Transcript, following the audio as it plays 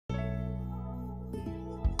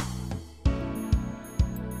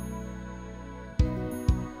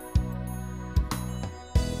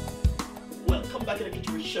back in the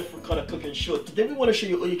kitchen with Chef Ricardo Cooking Show. Today we want to show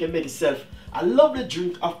you how you can make yourself a lovely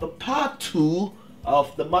drink after part 2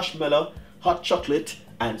 of the marshmallow, hot chocolate,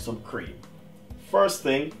 and some cream. First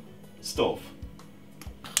thing, stove.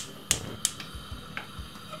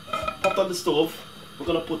 Hot on the stove, we're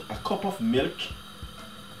going to put a cup of milk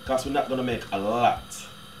because we're not going to make a lot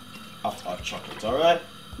of hot chocolate, alright?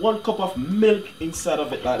 1 cup of milk inside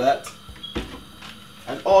of it like that.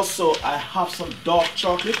 And also I have some dark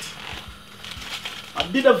chocolate. I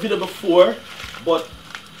did a video before, but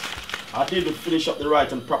I didn't finish up the right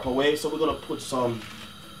and proper way, so we're gonna put some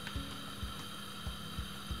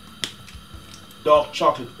dark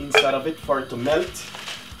chocolate inside of it for it to melt.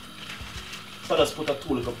 So let's put a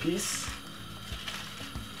 2 little piece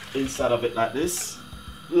inside of it like this.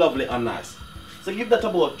 Lovely and nice. So give that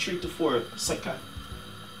about 3 to 4 seconds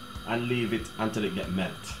and leave it until it get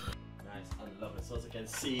melt. Nice and lovely. So as you can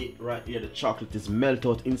see right here, the chocolate is melt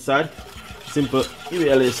out inside. Simple. You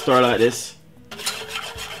really stir like this.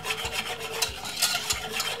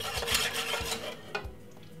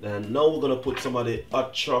 Then now we're gonna put some of the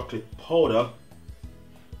hot chocolate powder,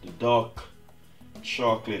 the dark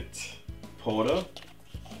chocolate powder.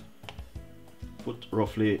 Put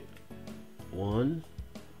roughly 1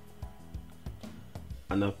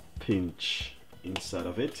 and a pinch inside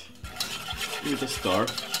of it. Give it a stir.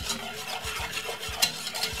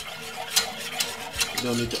 You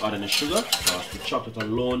don't need to add any sugar because the chocolate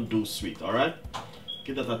alone do sweet, alright?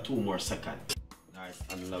 Give that a 2 more seconds. Nice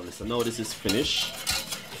and lovely. So now this is finished.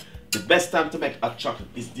 The best time to make hot chocolate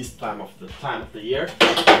is this time of the year.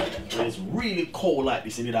 When it's really cold like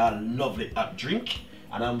this, you need a lovely hot drink.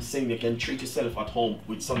 And I'm saying you can treat yourself at home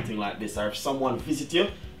with something like this, or if someone visits you,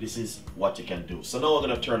 this is what you can do. So now we're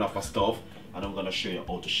gonna turn off our stove and I'm gonna show you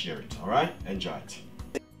how to share it. Alright? Enjoy it.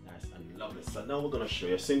 Nice and lovely. So now we're gonna show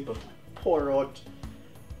you simple. Pour out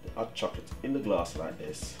the hot chocolate in the glass like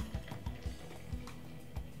this.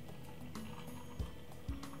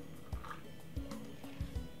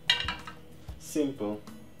 Simple.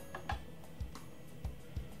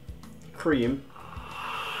 Cream.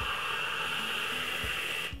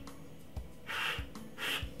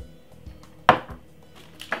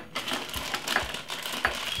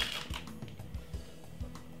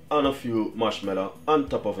 And a few marshmallow on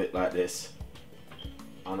top of it like this.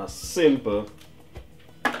 And a simple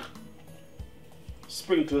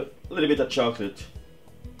sprinkle a little bit of chocolate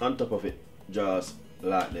on top of it, just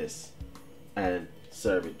like this, and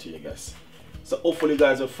serve it to you guys. So hopefully you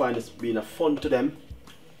guys will find this being a fun to them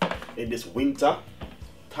in this winter.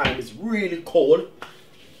 Time is really cold,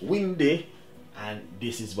 windy, and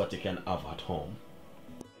this is what you can have at home.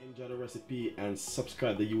 Enjoy the recipe and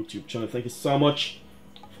subscribe to the YouTube channel. Thank you so much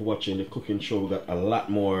for watching the cooking show. We got a lot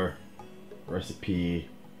more recipe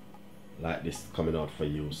like this coming out for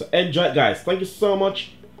you. So enjoy it, guys. Thank you so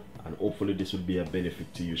much, and hopefully this will be a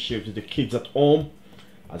benefit to you. Share it with the kids at home.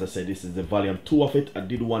 As I said, this is the volume 2 of it. I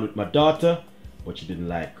did one with my daughter, but she didn't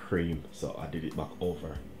like cream, so I did it back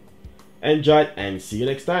over. Enjoy it and see you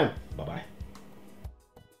next time. Bye bye.